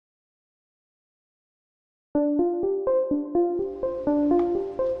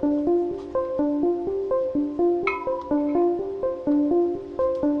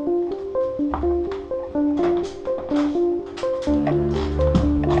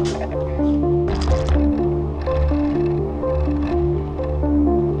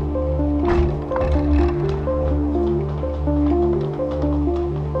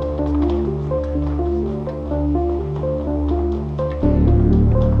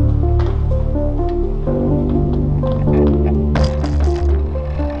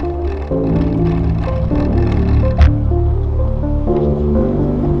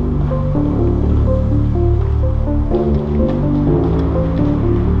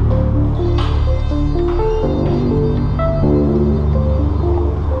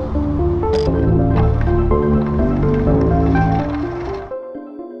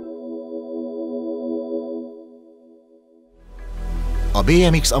A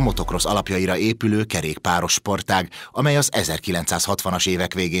BMX a motocross alapjaira épülő kerékpáros sportág, amely az 1960-as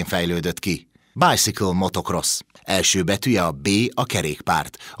évek végén fejlődött ki. Bicycle motocross. Első betűje a B a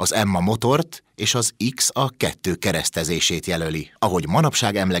kerékpárt, az M a motort és az X a kettő keresztezését jelöli, ahogy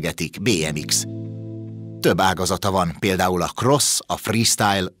manapság emlegetik, BMX. Több ágazata van, például a cross, a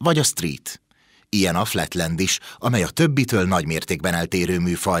freestyle vagy a street. Ilyen a flatland is, amely a többitől nagymértékben eltérő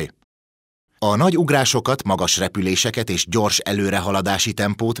műfaj. A nagy ugrásokat, magas repüléseket és gyors előrehaladási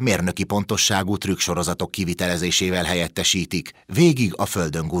tempót mérnöki pontosságú trükksorozatok kivitelezésével helyettesítik, végig a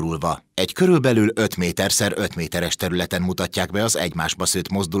földön gurulva. Egy körülbelül 5 méter x 5 méteres területen mutatják be az egymásba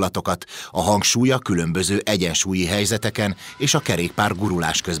szőtt mozdulatokat, a hangsúly a különböző egyensúlyi helyzeteken és a kerékpár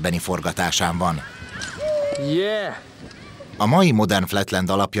gurulás közbeni forgatásán van. Yeah! A mai modern flatland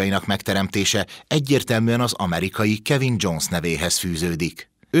alapjainak megteremtése egyértelműen az amerikai Kevin Jones nevéhez fűződik.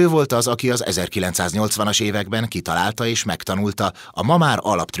 Ő volt az, aki az 1980-as években kitalálta és megtanulta a ma már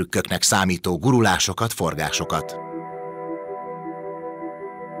alaptrükköknek számító gurulásokat, forgásokat.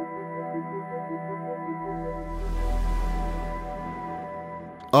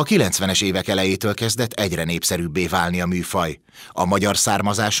 A 90-es évek elejétől kezdett egyre népszerűbbé válni a műfaj. A magyar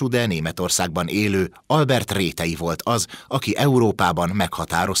származású, de Németországban élő Albert Rétei volt az, aki Európában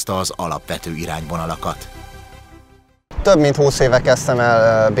meghatározta az alapvető irányvonalakat. Több mint 20 éve kezdtem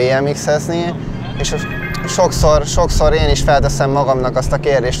el BMX-ezni, és sokszor én is felteszem magamnak azt a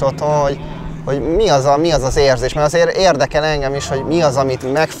kérdést otthon, hogy mi az az érzés, mert azért érdekel engem is, hogy mi az,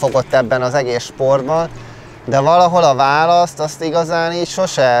 amit megfogott ebben az egész sportban, de valahol a választ azt igazán így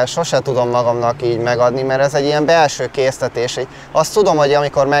sose tudom magamnak így megadni, mert ez egy ilyen belső késztetés. Azt tudom, hogy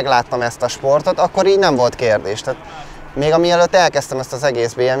amikor megláttam ezt a sportot, akkor így nem volt kérdés. Tehát még amielőtt elkezdtem ezt az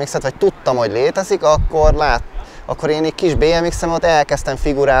egész BMX-et, vagy tudtam, hogy létezik, akkor én egy kis BMX-em ott elkezdtem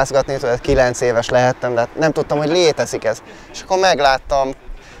figurázgatni, tudod, 9 éves lehettem, de nem tudtam, hogy létezik ez. És akkor megláttam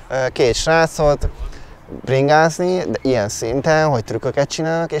két srácot bringázni, de ilyen szinten, hogy trükköket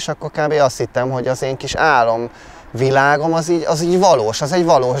csinálnak, és akkor kb. Azt hittem, hogy az én kis álomvilágom az így valós, az egy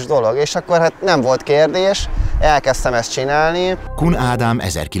valós dolog. És akkor hát nem volt kérdés, elkezdtem ezt csinálni. Kun Ádám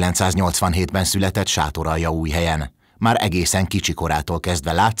 1987-ben született Sátoraljaújhelyen. Már egészen kicsi korától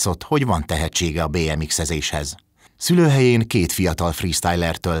kezdve látszott, hogy van tehetsége a BMX-ezéshez. Szülőhelyén két fiatal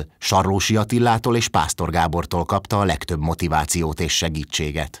freestylertől, Sarlósi Attillától és Pásztor Gábortól kapta a legtöbb motivációt és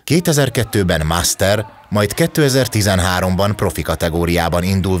segítséget. 2002-ben master, majd 2013-ban profi kategóriában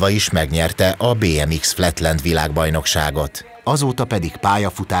indulva is megnyerte a BMX Flatland világbajnokságot. Azóta pedig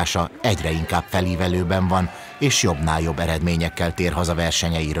pályafutása egyre inkább felívelőben van, és jobbnál jobb eredményekkel tér haza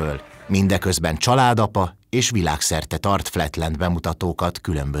versenyeiről. Mindeközben családapa és világszerte tart Flatland bemutatókat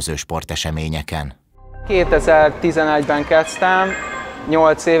különböző sporteseményeken. 2011-ben kezdtem,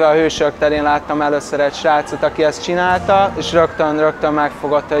 8 éve a Hősök terén láttam először egy srácot, aki ezt csinálta, és rögtön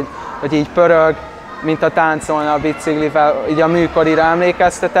megfogott, hogy így pörög, mint a táncolna a biciklivel, így a műkorira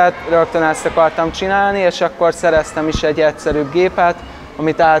emlékeztetett, rögtön ezt akartam csinálni, és akkor szereztem is egy egyszerűbb gépet,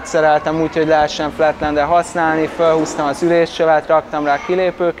 amit átszereltem úgy, hogy lehessen Flatlanden használni, felhúztam az üléscsövet, raktam rá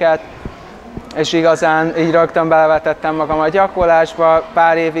kilépőket, és igazán így rögtön belevetettem magam a gyakorlásba,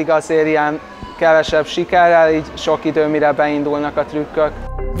 pár évig azért ilyen kevesebb sikerrel, így sok idő, mire beindulnak a trükkök.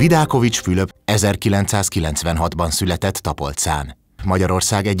 Vidákovich Fülöp 1996-ban született Tapolcán.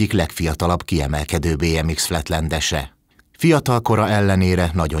 Magyarország egyik legfiatalabb kiemelkedő BMX flatlandese. Fiatal kora ellenére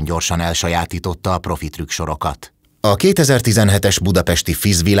nagyon gyorsan elsajátította a profi trükksorokat. A 2017-es budapesti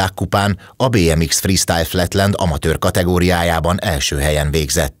FIS világkupán a BMX Freestyle Flatland amatőr kategóriájában első helyen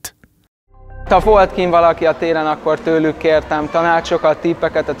végzett. Ha volt kint valaki a téren, akkor tőlük kértem tanácsokat,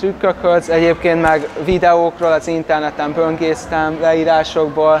 tippeket a trükkökhöz, egyébként meg videókról az interneten böngésztem,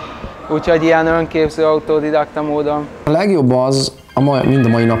 leírásokból, úgyhogy ilyen önképző, autodidakta módon. A legjobb az, mind a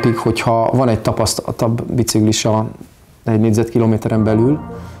mai napig, hogyha van egy tapasztaltabb biciklisa egy négyzetkilométeren belül,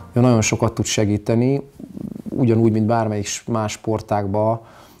 ő nagyon sokat tud segíteni, ugyanúgy, mint bármelyik más sportágban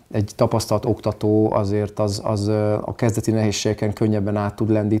egy tapasztalt oktató azért az a kezdeti nehézségeken könnyebben át tud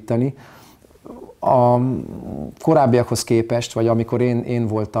lendíteni. A korábbiakhoz képest, vagy amikor én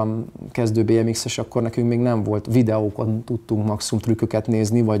voltam kezdő BMX-es, akkor nekünk még nem volt videókon, tudtunk maximum trükköket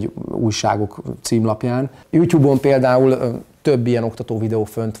nézni, vagy újságok címlapján. YouTube-on például több ilyen oktató videó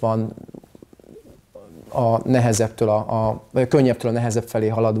fönt van, a nehezebbtől a könnyebbtől a nehezebb felé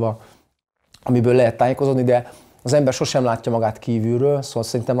haladva, amiből lehet tájékozódni, de az ember sosem látja magát kívülről, szóval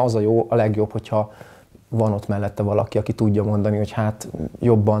szerintem az a legjobb, hogyha van ott mellette valaki, aki tudja mondani, hogy hát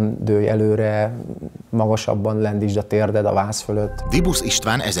jobban dőlj előre, magasabban lendítsd a térded a váz fölött. Dibusz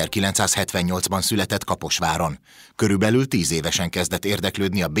Isrván 1978-ban született Kaposváron. Körülbelül 10 évesen kezdett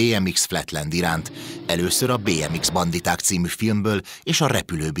érdeklődni a BMX Flatland iránt. Először a BMX Banditák című filmből és a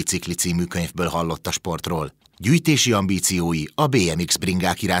Repülőbicikli című könyvből hallott a sportról. Gyűjtési ambíciói a BMX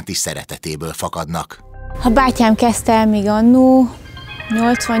bringák iránti szeretetéből fakadnak. A bátyám kezdte el még annó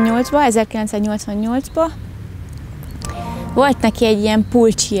 1988-ban. Volt neki egy ilyen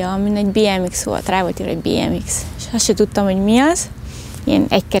pulcsia, amin egy BMX volt, rá volt írva egy BMX. És azt sem tudtam, hogy mi az. Ilyen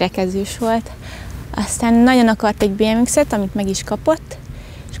egykerekezős volt. Aztán nagyon akart egy BMX-et, amit meg is kapott.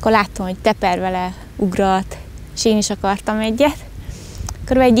 És akkor láttam, hogy teper vele, ugrat, és én is akartam egyet.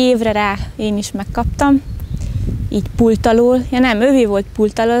 Körülbelül egy évre rá én is megkaptam. Így pult alól. Ja nem, övé volt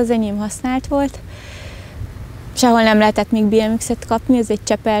pult alól, az enyém használt volt. Sehol nem lehetett még BMX-et kapni, ez egy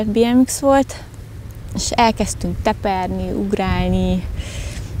csepelt BMX volt. És elkezdtünk teperni, ugrálni.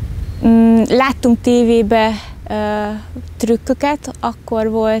 Láttunk tévébe trükköket, akkor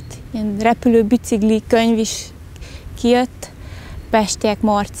volt ilyen repülőbicikli könyv is kijött. Pestiek,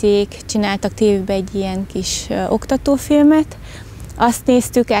 marcék csináltak tévébe egy ilyen kis oktatófilmet. Azt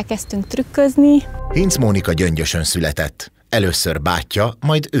néztük, elkezdtünk trükközni. Hinz Mónika Gyöngyösön született. Először bátyja,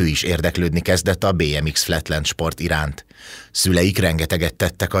 majd ő is érdeklődni kezdett a BMX Flatland sport iránt. Szüleik rengeteget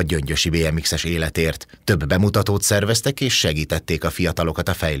tettek a gyöngyösi BMX-es életért, több bemutatót szerveztek és segítették a fiatalokat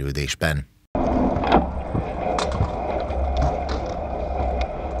a fejlődésben.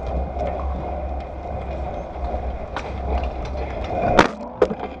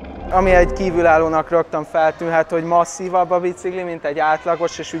 Ami egy kívülállónak rögtön feltűnhet, hogy masszívabb a bicikli, mint egy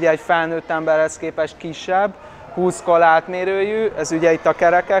átlagos, és ugye egy felnőtt emberhez képest kisebb, 20 kol átmérőjű, ez ugye itt a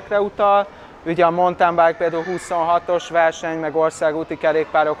kerekekre utal, ugye a mountain bike például 26-os verseny, meg országúti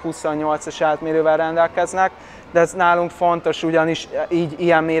kerékpárok 28-as átmérővel rendelkeznek, de ez nálunk fontos, ugyanis így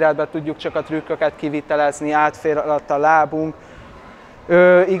ilyen méretben tudjuk csak a trükköket kivitelezni, átfér alatt a lábunk.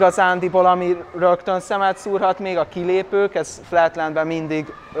 Igazándiból, ami rögtön szemet szúrhat, még a kilépők, ez Flatlandben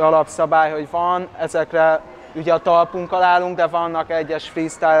mindig alapszabály, hogy van, ezekre ugye a talpunkkal állunk, de vannak egyes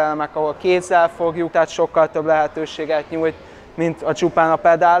freestyle elemek, ahol kézzel fogjuk, tehát sokkal több lehetőséget nyújt, mint a csupán a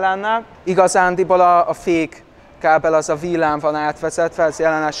pedál lenne. Igazándiból a fék kábel az a villám van átvezetve, ez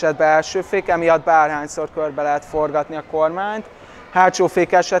jelen esetben első fék, emiatt bárhányszor körbe lehet forgatni a kormányt. Hátsó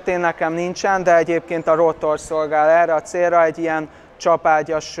fék esetén nekem nincsen, de egyébként a rotor szolgál erre a célra, egy ilyen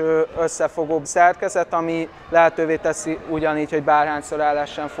csapágyas összefogó szerkezet, ami lehetővé teszi ugyanígy, hogy bárhányszor el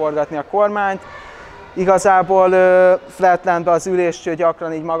lehessen forgatni a kormányt. Igazából Flatlandben az üléscső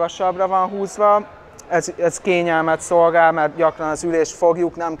gyakran így magasabbra van húzva, ez kényelmet szolgál, mert gyakran az ülést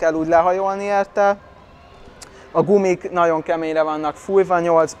fogjuk, nem kell úgy lehajolni érte. A gumik nagyon keményre vannak fújva,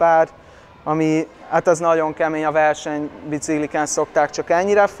 8 bár, ami hát az nagyon kemény, a versenybicikliken szokták csak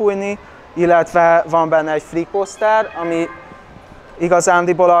ennyire fújni, illetve van benne egy frikoszter, ami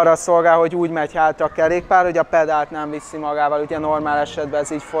igazándiból arra szolgál, hogy úgy megy hátra a kerékpár, hogy a pedált nem viszi magával, ugye normál esetben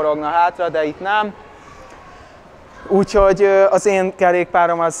ez így forogna hátra, de itt nem. Úgyhogy az én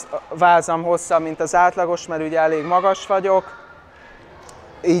kerékpárom az vázam hosszabb, mint az átlagos, mert ugye elég magas vagyok,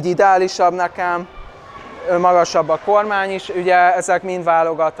 így ideálisabb nekem, magasabb a kormány is, ugye ezek mind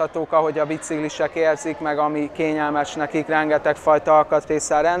válogathatók, ahogy a biciklisek érzik, meg ami kényelmes nekik, rengeteg fajta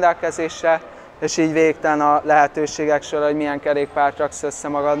alkatrész áll rendelkezésre, és így végtelen a lehetőségek sorra, hogy milyen kerékpárt raksz össze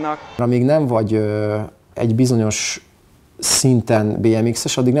magadnak. Amíg nem vagy egy bizonyos szinten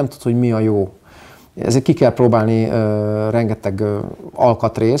BMX-es, addig nem tudod, hogy mi a jó. Ezért ki kell próbálni rengeteg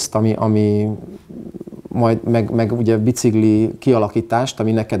alkatrészt, ami majd meg ugye bicikli kialakítást,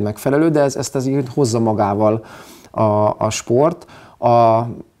 ami neked megfelelő, de ezt hozza magával a sport.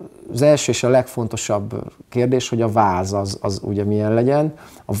 Az első és a legfontosabb kérdés, hogy a váz az ugye milyen legyen.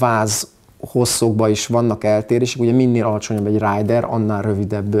 A váz hosszokban is vannak eltérések, ugye minél alacsonyabb egy rider, annál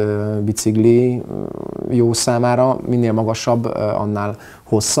rövidebb bicikli jó számára, minél magasabb, annál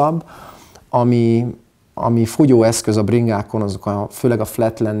hosszabb. Ami fogyóeszköz a bringákon, azok főleg a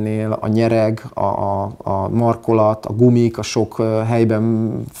Flatlandnél a nyereg, a markolat, a gumik, a sok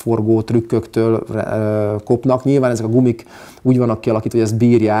helyben forgó trükköktől kopnak. Nyilván ezek a gumik úgy vannak kialakítva, hogy ezt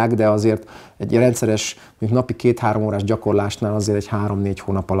bírják, de azért egy rendszeres, napi 2-3 órás gyakorlásnál azért egy 3-4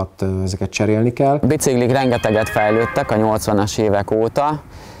 hónap alatt ezeket cserélni kell. A biciklik rengeteget fejlődtek a 80-as évek óta.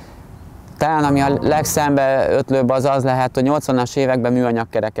 Talán ami a legszembeötlőbb az lehet, hogy 80-as években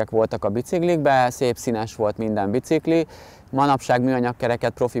műanyagkerekek voltak a biciklikben, szép színes volt minden bicikli. Manapság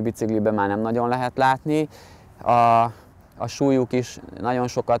műanyagkereket profi bicikliben már nem nagyon lehet látni. A súlyuk is nagyon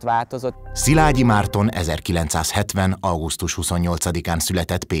sokat változott. Szilágyi Márton 1970. augusztus 28-án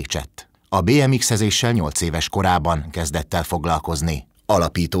született Pécsett. A BMX-ezéssel 8 éves korában kezdett el foglalkozni.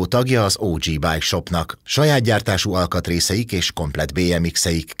 Alapító tagja az OG Bike Shopnak. Saját gyártású alkatrészeik és komplett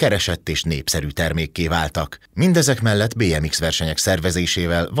BMX-eik keresett és népszerű termékké váltak. Mindezek mellett BMX versenyek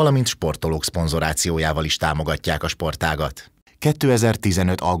szervezésével, valamint sportolók szponzorációjával is támogatják a sportágat.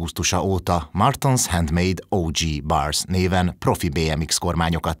 2015. augusztusa óta Marton's Handmade OG Bars néven profi BMX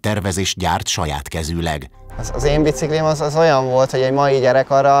kormányokat tervez és gyárt saját kezűleg. Az én biciklim az olyan volt, hogy egy mai gyerek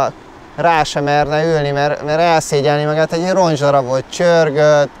arra rá sem merne ülni, mert elszégyelni magát, egy rongyzsarab volt,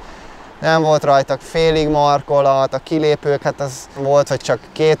 csörgött, nem volt rajta félig markolat, a kilépők, hát az volt, hogy csak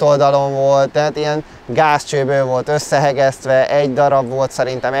két oldalon volt, tehát ilyen gázcsőből volt összehegesztve, egy darab volt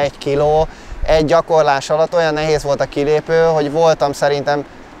szerintem 1 kiló, egy gyakorlás alatt olyan nehéz volt a kilépő, hogy voltam szerintem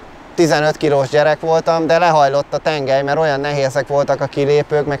 15 kilós gyerek voltam, de lehajlott a tengely, mert olyan nehézek voltak a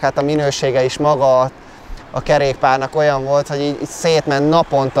kilépők, meg hát a minősége is maga a kerékpárnak olyan volt, hogy így szétment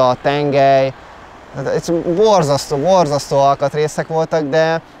naponta a tengely. Borzasztó alkatrészek voltak,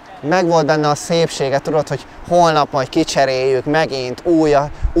 de meg volt benne a szépsége, tudod, hogy holnap majd kicseréljük megint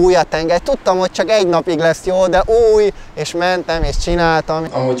új a tengely. Tudtam, hogy csak egy napig lesz jó, de új, és mentem, és csináltam.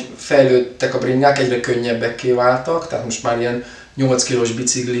 Ahogy fejlődtek a bringák, egyre könnyebbekké váltak, tehát most már ilyen 8 kilós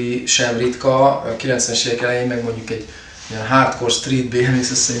bicikli sem ritka, a 90-es évek elején meg mondjuk egy ilyen hardcore street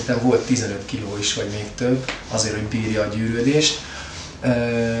BMX, szerintem volt 15 kiló is, vagy még több, azért, hogy bírja a gyűrődést.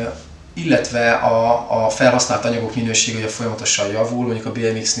 Illetve a felhasznált anyagok minősége ugye folyamatosan javul, mondjuk a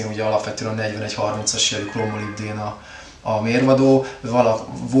BMX-nél ugye alapvetően a 41-30-as jelű kromolibdén a mérvadó.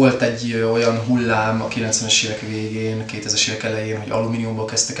 Volt egy olyan hullám a 90-es évek végén, 2000-es évek elején, hogy alumíniumból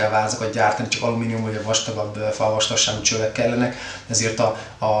kezdtek el vázakat gyártani, csak alumíniumból vagy vastagabb falvastagságú csövek kellenek, ezért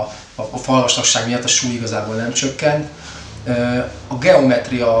a falvastagság miatt a súly igazából nem csökkent. A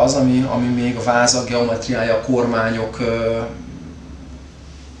geometria az, ami még a vázak geometriája, a kormányok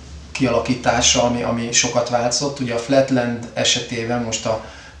kialakítása, ami sokat változott. Ugye a Flatland esetében, most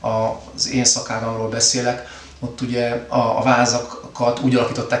az én szakágamról beszélek, ott ugye a vázakat úgy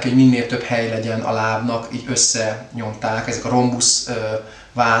alakították, hogy minél több hely legyen a lábnak, így összenyomták. Ezek a rombusz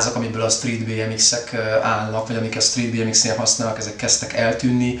vázak, amiből a street BMX-ek állnak, vagy amiket a street BMX-nél használnak, ezek kezdtek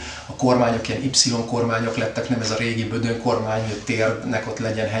eltűnni. A kormányok ilyen Y-kormányok lettek, nem ez a régi bödönkormány, hogy a térnek ott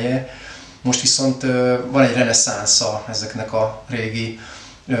legyen helye. Most viszont van egy reneszánsza ezeknek a régi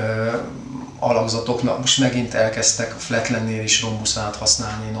alakzatoknak. Most megint elkezdtek a Flatlandnél is rombuszát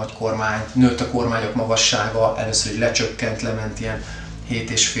használni, nagy kormányt, nőtt a kormányok magassága, először így lecsökkent, lement ilyen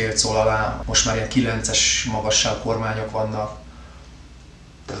 7,5 coll alá, most már ilyen 9-es magasságú kormányok vannak.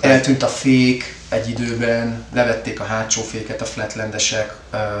 Eltűnt a fék egy időben, levették a hátsó féket a flatlandesek,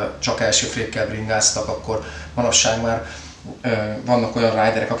 csak első fékkel bringáztak, akkor manapság már vannak olyan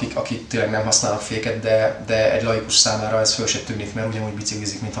riderek, akik tényleg nem használnak féket, de egy laikus számára ez föl se tűnik, mert ugyanúgy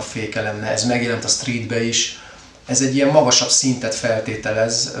biciklizik, mintha féke lenne. Ez megjelent a streetbe is. Ez egy ilyen magasabb szintet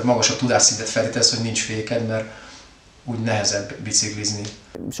feltételez, magasabb tudásszintet feltételez, hogy nincs féked, mert úgy nehezebb biciklizni.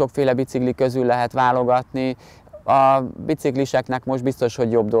 Sokféle bicikli közül lehet válogatni. A bicikliseknek most biztos,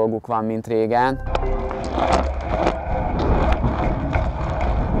 hogy jobb dolguk van, mint régen.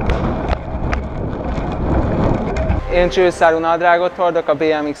 Én csőszárú nadrágot hordok, a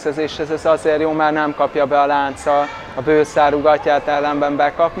BMX-ezéshez ez azért jó, mert nem kapja be a lánca a bőszárú gatyát, ellenben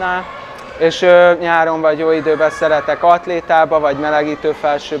bekapná. És nyáron vagy jó időben szeretek atlétába vagy melegítő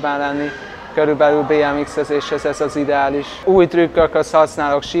felsőben lenni. Körülbelül BMX-ezéshez ez az ideális. Új trükkökhöz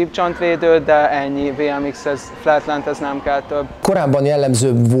használok sípcsontvédőt, de ennyi, BMX-hez, Flatlandhez nem kell több. Korábban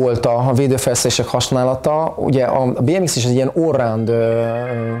jellemző volt a védőfelszerelések használata. Ugye a BMX is egy ilyen allround,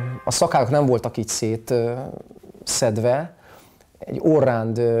 a szakágak nem voltak így szedve. Egy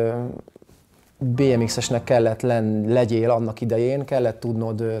allround BMX-esnek kellett legyél annak idején, kellett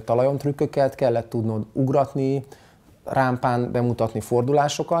tudnod talajon trükköket, kellett tudnod ugratni, rámpán bemutatni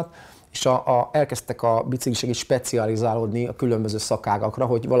fordulásokat, és elkezdtek a biciklisek is specializálódni a különböző szakágakra,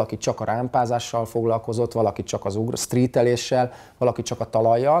 hogy valaki csak a rámpázással foglalkozott, valaki csak az streeteléssel, valaki csak a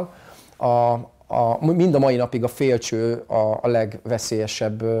talajjal. Mind a mai napig a félcső a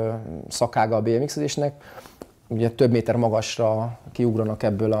legveszélyesebb szakága a BMX-ezésnek. Ugye több méter magasra kiugranak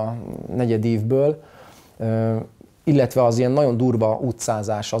ebből a negyedívből, illetve az ilyen nagyon durva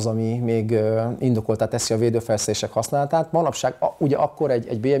utcázás az, ami még indokoltá teszi a védőfelszerelések használatát. Manapság ugye akkor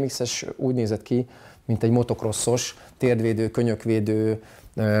egy BMX-es úgy nézett ki, mint egy motocrossos, térdvédő, könyökvédő,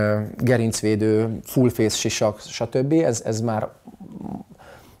 gerincvédő, full face sisak, stb. Ez már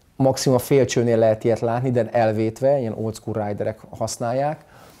maximum a félcsőnél lehet ilyet látni, de elvétve, ilyen old school riderek használják.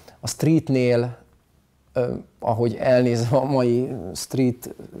 A streetnél ahogy elnézve a mai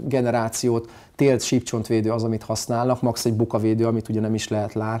street generációt, télt sípcsontvédő az, amit használnak, max egy bukavédő, amit ugye nem is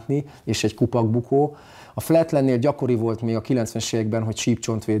lehet látni, és egy kupakbukó. A flatlandnél gyakori volt még a 90-es években, hogy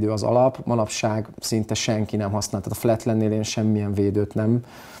sípcsontvédő az alap, manapság szinte senki nem használ, tehát a flatlandnél én semmilyen védőt nem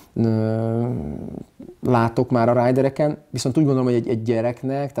látok már a ridereken, viszont úgy gondolom, hogy egy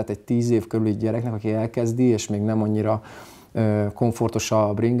gyereknek, tehát egy 10 év körüli gyereknek, aki elkezdi, és még nem annyira komfortos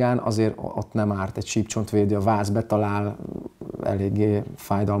a bringán, azért ott nem árt egy sípcsontvédő, a váz betalál, eléggé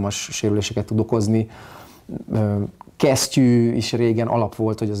fájdalmas sérüléseket tud okozni. Kesztyű is régen alap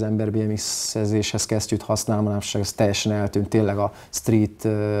volt, hogy az ember BMX-ezéshez kesztyűt használ, manapság ez teljesen eltűnt, tényleg a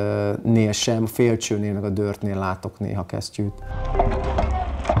streetnél sem, a félcsőnél, meg a dirtnél látok néha kesztyűt.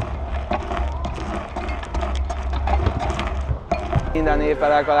 Minden évben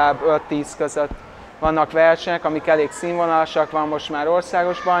legalább 5-10 között vannak versenyek, amik elég színvonalasak, van most már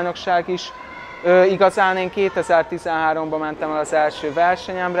országos bajnokság is. Igazán én 2013-ban mentem el az első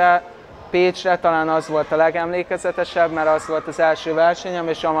versenyemre, Pécsre, talán az volt a legemlékezetesebb, mert az volt az első versenyem,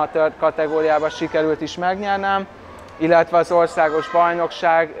 és amatőr kategóriában sikerült is megnyernem, illetve az országos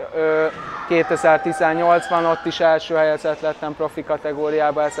bajnokság 2018-ban, ott is első helyezett lettem profi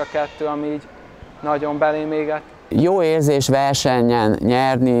kategóriában, ez a kettő, ami így nagyon belém égett. Jó érzés versenyen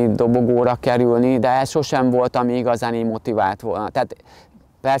nyerni, dobogóra kerülni, de ez sosem volt, ami igazán így motivált volna. Tehát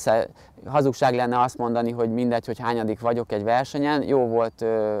persze hazugság lenne azt mondani, hogy mindegy, hogy hányadik vagyok egy versenyen, jó volt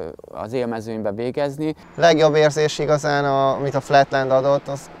az élmezőnybe végezni. Legjobb érzés igazán, amit a Flatland adott,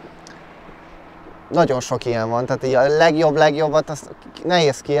 az nagyon sok ilyen van, tehát így a legjobbat azt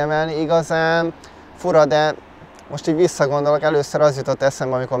nehéz kiemelni igazán, fura, de most így visszagondolok, először az jutott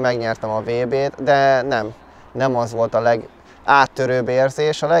eszembe, amikor megnyertem a VB-t, de nem az volt a legáttörőbb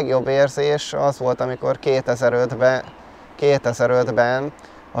érzés. A legjobb érzés az volt, amikor 2005-ben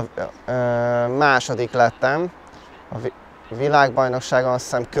második lettem a világbajnokságon, azt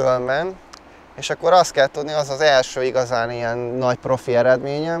hiszem Kölnben, és akkor azt kell tudni, az az első igazán ilyen nagy profi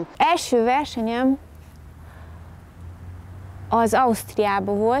eredményem. Első versenyem az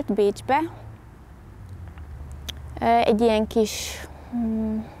Ausztriában volt, Bécsbe. Egy ilyen kis,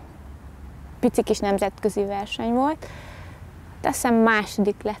 pici kis nemzetközi verseny volt. Azt hiszem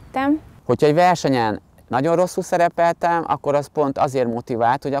második lettem. Hogyha egy versenyen nagyon rosszul szerepeltem, akkor az pont azért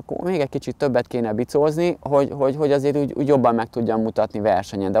motivált, hogy akkor még egy kicsit többet kéne bicózni, hogy azért úgy jobban meg tudjam mutatni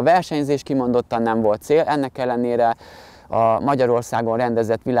versenyen. De a versenyzés kimondottan nem volt cél, ennek ellenére a Magyarországon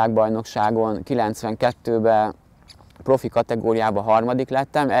rendezett világbajnokságon 92-ben profi kategóriában harmadik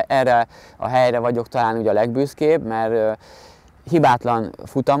lettem. Erre a helyre vagyok talán ugye a legbüszkébb, mert hibátlan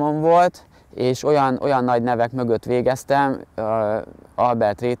futamom volt, és olyan nagy nevek mögött végeztem,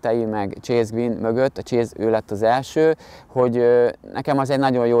 Albert Rétei meg Chase Green mögött, a Chase ő lett az első, hogy nekem az egy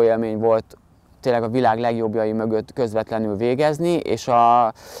nagyon jó élmény volt tényleg a világ legjobbjai mögött közvetlenül végezni, és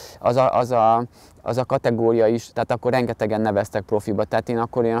az a kategória is, tehát akkor rengetegen neveztek profiba, tehát én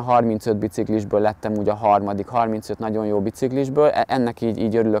akkor ilyen 35 biciklisből lettem úgy a harmadik, 35 nagyon jó biciklisből, ennek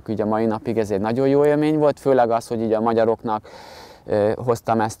így örülök így a mai napig, ez egy nagyon jó élmény volt, főleg az, hogy így a magyaroknak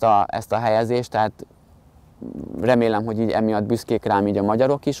hoztam ezt a helyezést, tehát remélem, hogy így emiatt büszkék rám így a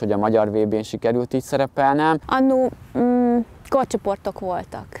magyarok is, hogy a magyar VB-n sikerült így szerepelnem. Annó korcsoportok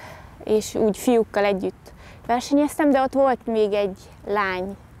voltak, és úgy fiúkkal együtt versenyeztem, de ott volt még egy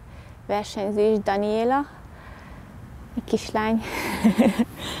lány versenyző is, Daniela, egy kislány.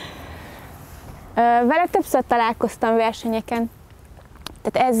 Vele többször találkoztam versenyeken,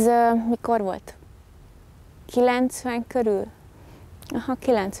 tehát ez mikor volt? 90 körül? Aha,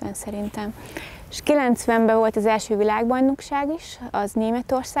 90 szerintem. És 90-ben volt az első világbajnokság is, az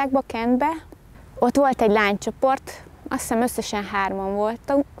Németországban, Kentbe. Ott volt egy lánycsoport, azt hiszem összesen hárman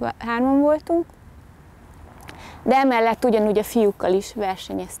voltunk, de emellett ugyanúgy a fiúkkal is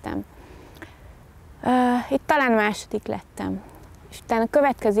versenyeztem. Itt talán második lettem. És utána a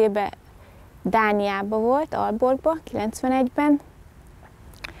következő évben Dániában volt, Aalborgban, 91-ben.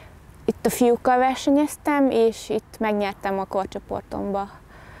 Itt a fiúkkal versenyeztem, és itt megnyertem a korcsoportomba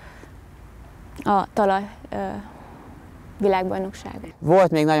a talaj világbajnokságot.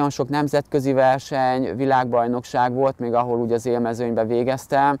 Volt még nagyon sok nemzetközi verseny, világbajnokság volt még, ahol úgy az élmezőnybe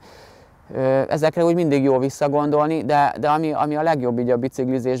végeztem. Ezekre úgy mindig jó visszagondolni, de ami a legjobb így a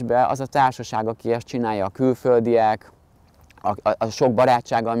biciklizésben, az a társaság, aki ezt csinálja, a külföldiek, a sok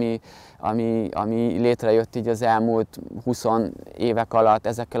barátság, ami létrejött így az elmúlt 20 évek alatt,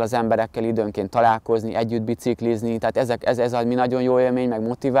 ezekkel az emberekkel időnként találkozni, együtt biciklizni, tehát ez ami nagyon jó élmény, meg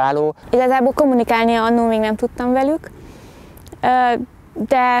motiváló. Igazából kommunikálni annól még nem tudtam velük,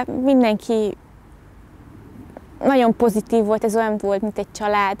 de mindenki nagyon pozitív volt, ez olyan volt, mint egy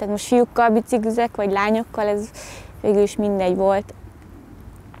család. Tehát most fiúkkal biciklizek, vagy lányokkal, ez végül is mindegy volt.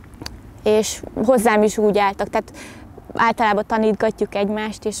 És hozzám is úgy álltak, tehát általában tanítgatjuk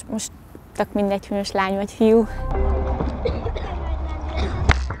egymást, és most tök mindegy, hogy most lány vagy fiú.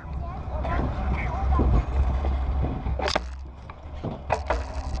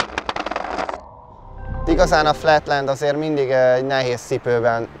 Igazán a flatland azért mindig egy nehéz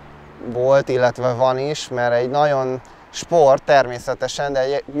cipőben volt, illetve van is, mert egy nagyon sport természetesen, de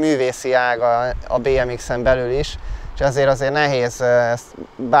egy művészi ága a BMX-en belül is, és ezért azért nehéz ezt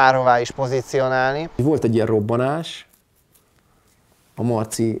bárhová is pozícionálni. Volt egy ilyen robbanás a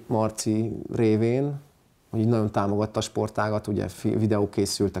Marci révén, hogy nagyon támogatta a sportágat, ugye videók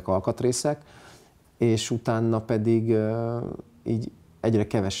készültek, alkatrészek, és utána pedig így egyre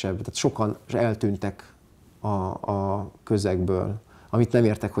kevesebb, tehát sokan eltűntek a közegből, amit nem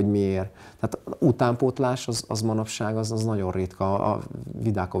értek, hogy miért. Tehát utánpótlás az manapság az nagyon ritka. A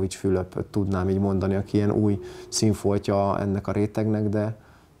Vidákovich Fülöp tudnám így mondani, aki ilyen új színfoltja ennek a rétegnek, de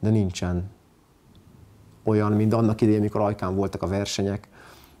nincsen olyan, mint annak idején, mikor Ajkán voltak a versenyek,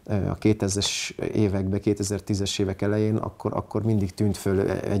 a 2000-es években, 2010-es évek elején, akkor mindig tűnt föl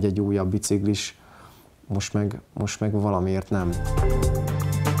egy-egy újabb biciklis, most meg valamiért nem.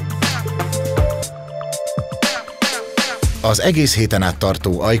 Az egész héten át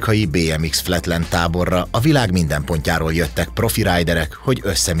tartó ajkai BMX Flatland táborra a világ minden pontjáról jöttek profi riderek, hogy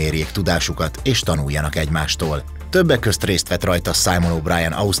összemérjék tudásukat és tanuljanak egymástól. Többek közt részt vett rajta Simon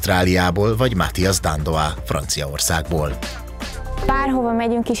O'Brien Ausztráliából, vagy Matthias Dandoa Franciaországból. Bárhova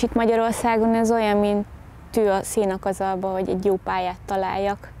megyünk is itt Magyarországon, ez olyan, mint tű a szénakazalba, hogy egy jó pályát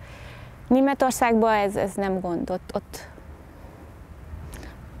találjak. Németországban ez nem gond, ott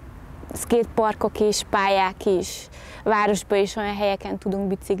skateparkok is, pályák is, városban is olyan helyeken tudunk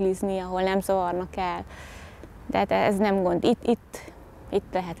biciklizni, ahol nem zavarnak el. De ez nem gond, itt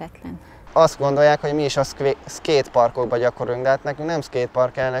lehetetlen. Azt gondolják, hogy mi is a skateparkokban gyakorolunk, de hát nekünk nem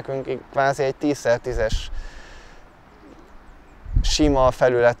skatepark kell, nekünk kvázi egy 10x10-es sima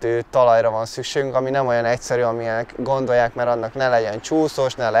felületű talajra van szükségünk, ami nem olyan egyszerű, amilyen gondolják, mert annak ne legyen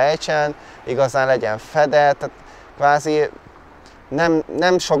csúszós, ne lejtsen, igazán legyen fedett, tehát kvázi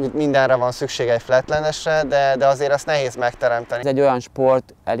nem sok mindenre van szükség egy flatlandesre, de azért ezt nehéz megteremteni. Ez egy olyan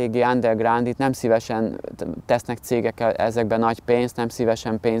sport, eléggé underground, itt nem szívesen tesznek cégek ezekben nagy pénzt, nem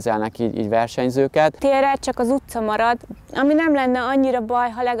szívesen pénzelnek így versenyzőket. Térre csak az utca marad, ami nem lenne annyira baj,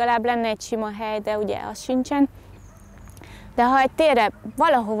 ha legalább lenne egy sima hely, de ugye az sincsen. De ha egy térre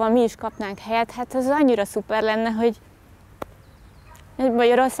valahova mi is kapnánk helyet, hát az annyira szuper lenne, hogy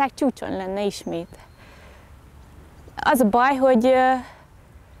Magyarország csúcson lenne ismét. Az a baj, hogy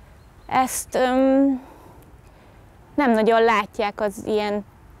ezt nem nagyon látják az ilyen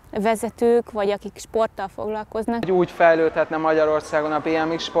vezetők, vagy akik sporttal foglalkoznak. Úgy fejlődhetne Magyarországon a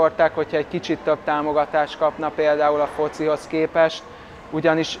BMX sportág, hogyha egy kicsit több támogatást kapna például a focihoz képest,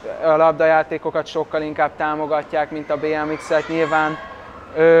 ugyanis a labdajátékokat sokkal inkább támogatják, mint a BMX-et. Nyilván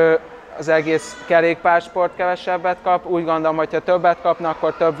az egész kerékpársport kevesebbet kap. Úgy gondolom, hogy ha többet kapnak,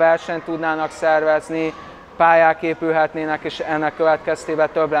 akkor több versenyt tudnának szervezni, pályák épülhetnének, és ennek következtében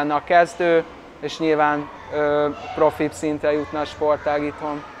több lenne a kezdő, és nyilván profibb szintre jutna a sportág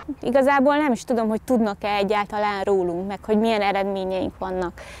itthon. Igazából nem is tudom, hogy tudnak-e egyáltalán rólunk, meg hogy milyen eredményeink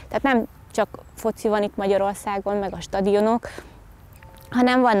vannak. Tehát nem csak foci van itt Magyarországon, meg a stadionok,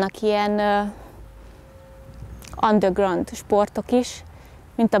 hanem vannak ilyen underground sportok is,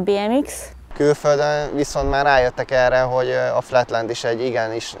 mint a BMX. Külföldön viszont már rájöttek erre, hogy a flatland is egy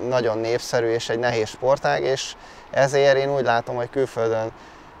igenis nagyon népszerű és egy nehéz sportág, és ezért én úgy látom, hogy külföldön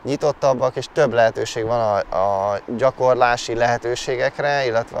nyitottabbak és több lehetőség van a gyakorlási lehetőségekre,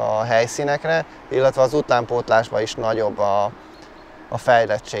 illetve a helyszínekre, illetve az utánpótlásban is nagyobb a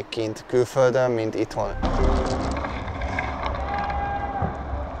fejlettség kint külföldön, mint itthon.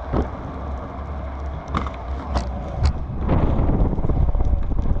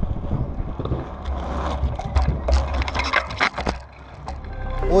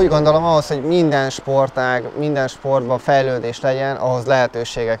 Úgy gondolom, ahhoz, hogy minden sportág, minden sportban fejlődés legyen, ahhoz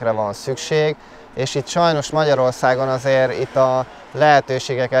lehetőségekre van szükség, és itt sajnos Magyarországon azért itt a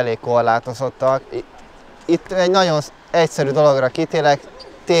lehetőségek elég korlátozottak. Itt egy nagyon egyszerű dologra kitérek,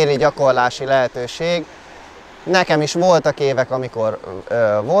 téli gyakorlási lehetőség. Nekem is voltak évek, amikor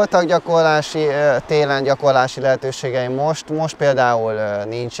voltak télen gyakorlási lehetőségeim, most például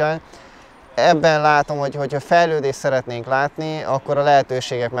nincsen. Ebben látom, hogy ha fejlődést szeretnénk látni, akkor a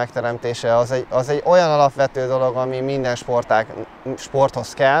lehetőségek megteremtése az egy olyan alapvető dolog, ami minden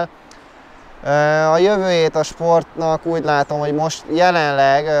sporthoz kell. A jövőjét a sportnak úgy látom, hogy most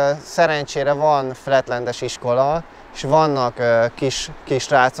jelenleg szerencsére van flatlandes iskola, és vannak kis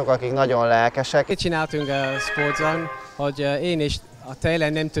srácok, akik nagyon lelkesek. Itt csináltunk a sportzón, hogy én is a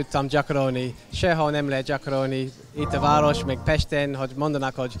télen nem tudtam gyakorolni, sehol nem lehet gyakorolni itt a város, meg Pesten, hogy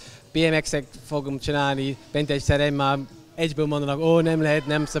mondanak, hogy BMX-et fogunk csinálni, bent egy terem, már egyből mondanak, ó, nem lehet,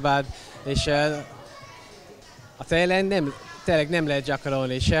 nem szabad, és a télen tényleg nem lehet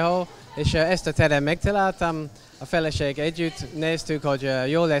gyakorolni sehol, és ezt a terem megtaláltam, a feleség együtt néztük, hogy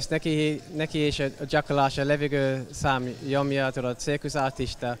jó lesz neki és a gyakorlás a levegő szám nyomja, tudod,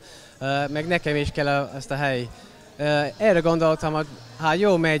 cirkuszartista, meg nekem is kell ezt a hely. Erre gondoltam, hogy ha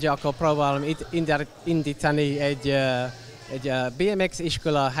jó megy, akkor próbálom indítani egy BMX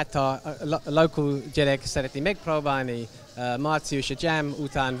iskola, hát a local gyerek szeretné megpróbálni. Március a jam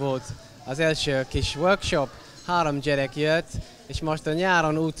után volt az első kis workshop, 3 gyerek jött, és most a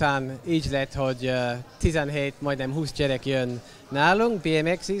nyáron után így lett, hogy 17, majdnem 20 gyerek jön nálunk,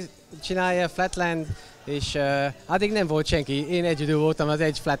 BMX csinálja, flatland, és addig nem volt senki. Én egyedül voltam az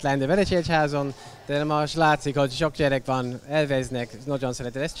egy flatland Verecsegyházon, de most látszik, hogy sok gyerek van, elveznek, nagyon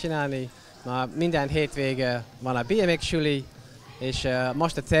szeretett ezt csinálni. Ma minden hétvége van a BMX suli, és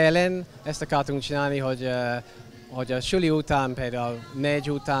most a télen ezt akartunk csinálni, hogy a suli után, például 4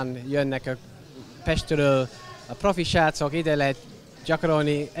 után jönnek a Pestről a profi srácok, ide lehet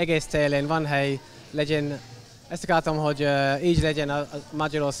gyakorolni, egész télen van hely, legyen, ezt akartam, hogy így legyen a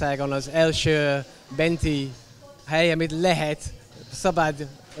Magyarországon az első benti hely, amit szabad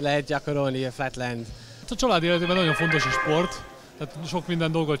lehet gyakorolni a flatland. A család életében nagyon fontos a sport, tehát sok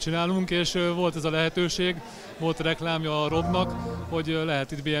minden dolgot csinálunk, és volt ez a lehetőség, volt a reklámja a Robnak, hogy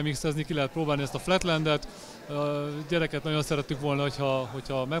lehet itt BMX-ezni, ki lehet próbálni ezt a flatlandet. A gyereket nagyon szerettük volna,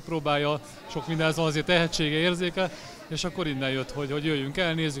 hogyha megpróbálja, sok mindenhez van azért tehetsége, érzéke, és akkor innen jött, hogy jöjjünk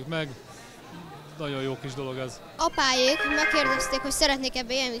el, nézzük meg. Nagyon jó kis dolog ez. Apáék megkérdezték, hogy szeretnék-e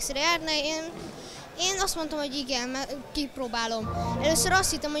BMX-re járni, én azt mondtam, hogy igen, kipróbálom. Először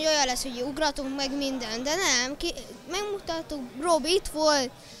azt hittem, hogy olyan lesz, hogy ugratunk meg minden, de nem, megmutattuk, Rob itt volt,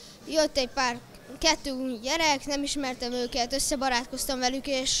 jött egy kettő gyerek, nem ismertem őket, összebarátkoztam velük,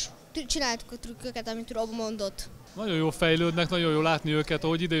 és csináltuk a trükköket, amit Rob mondott. Nagyon jó fejlődnek, nagyon jó látni őket,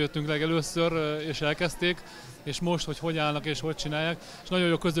 ahogy idejöttünk legelőször, és elkezdték, és most, hogy állnak és hogy csinálják. És nagyon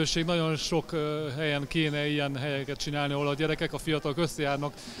jó közösség, nagyon sok helyen kéne ilyen helyeket csinálni, ahol a gyerekek, a fiatalok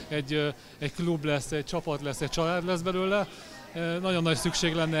összejárnak, egy klub lesz, egy csapat lesz, egy család lesz belőle. Nagyon nagy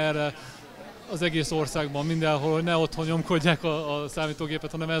szükség lenne erre az egész országban, mindenhol, hogy ne otthon nyomkodják a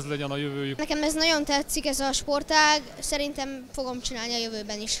számítógépet, hanem ez legyen a jövőjük. Nekem ez nagyon tetszik, ez a sportág, szerintem fogom csinálni a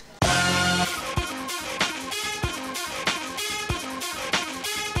jövőben is.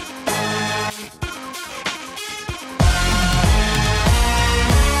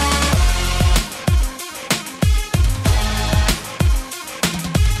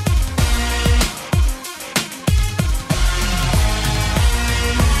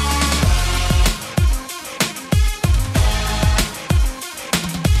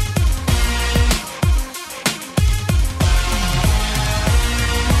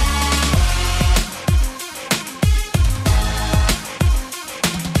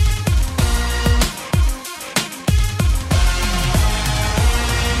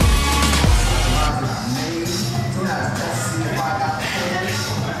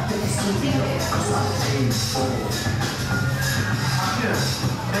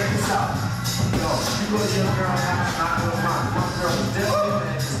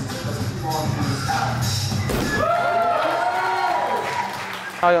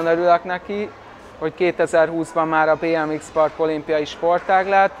 Nagyon örülök neki, hogy 2020-ban már a BMX Park olimpiai sportág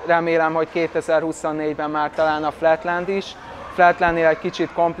lett. Remélem, hogy 2024-ben már talán a flatland is. Flatlandnél egy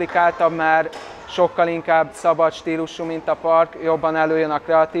kicsit komplikáltabb, mert sokkal inkább szabad stílusú, mint a park, jobban előjön a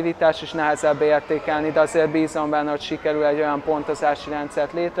kreativitás és nehezebb értékelni, de azért bízom benne, hogy sikerül egy olyan pontozási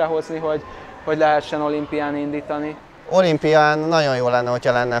rendszert létrehozni, hogy lehessen olimpián indítani. Olimpián nagyon jó lenne,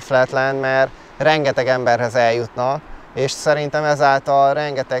 hogyha lenne flatland, mert rengeteg emberhez eljutna, és szerintem ezáltal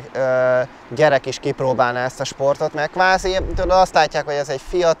rengeteg gyerek is kipróbálná ezt a sportot, mert kvázi azt látják, hogy ez egy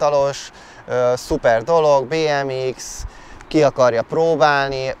fiatalos, szuper dolog, BMX, ki akarja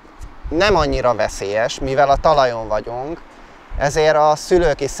próbálni, nem annyira veszélyes, mivel a talajon vagyunk, ezért a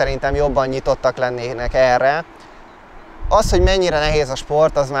szülők is szerintem jobban nyitottak lennének erre. Az, hogy mennyire nehéz a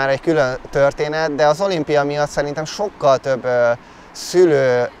sport, az már egy külön történet, de az olimpia miatt szerintem sokkal több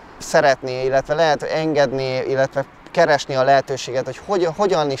szülő szeretné, illetve lehet engedni, illetve keresni a lehetőséget, hogy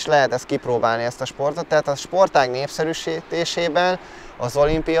hogyan is lehet ezt kipróbálni, ezt a sportot. Tehát a sportág népszerűsítésében az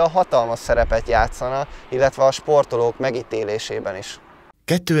olimpia hatalmas szerepet játszana, illetve a sportolók megítélésében is.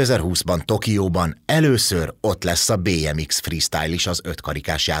 2020-ban Tokióban először ott lesz a BMX freestyle is az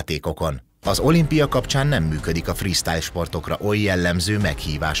ötkarikás játékokon. Az olimpia kapcsán nem működik a freestyle sportokra oly jellemző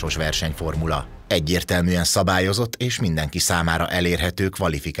meghívásos versenyformula. Egyértelműen szabályozott és mindenki számára elérhető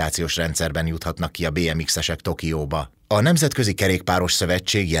kvalifikációs rendszerben juthatnak ki a BMX-esek Tokióba. A Nemzetközi Kerékpáros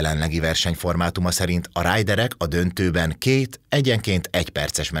Szövetség jelenlegi versenyformátuma szerint a riderek a döntőben 2 egyenként 1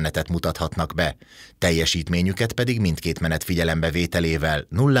 perces menetet mutathatnak be, teljesítményüket pedig mindkét menet figyelembevételével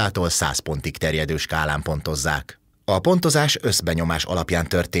 0-tól 100 pontig terjedő skálán pontozzák. A pontozás összbenyomás alapján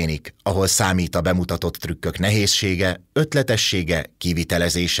történik, ahol számít a bemutatott trükkök nehézsége, ötletessége,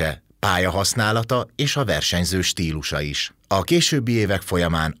 kivitelezése, pályahasználata és a versenyző stílusa is. A későbbi évek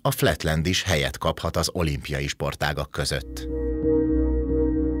folyamán a flatland is helyet kaphat az olimpiai sportágak között.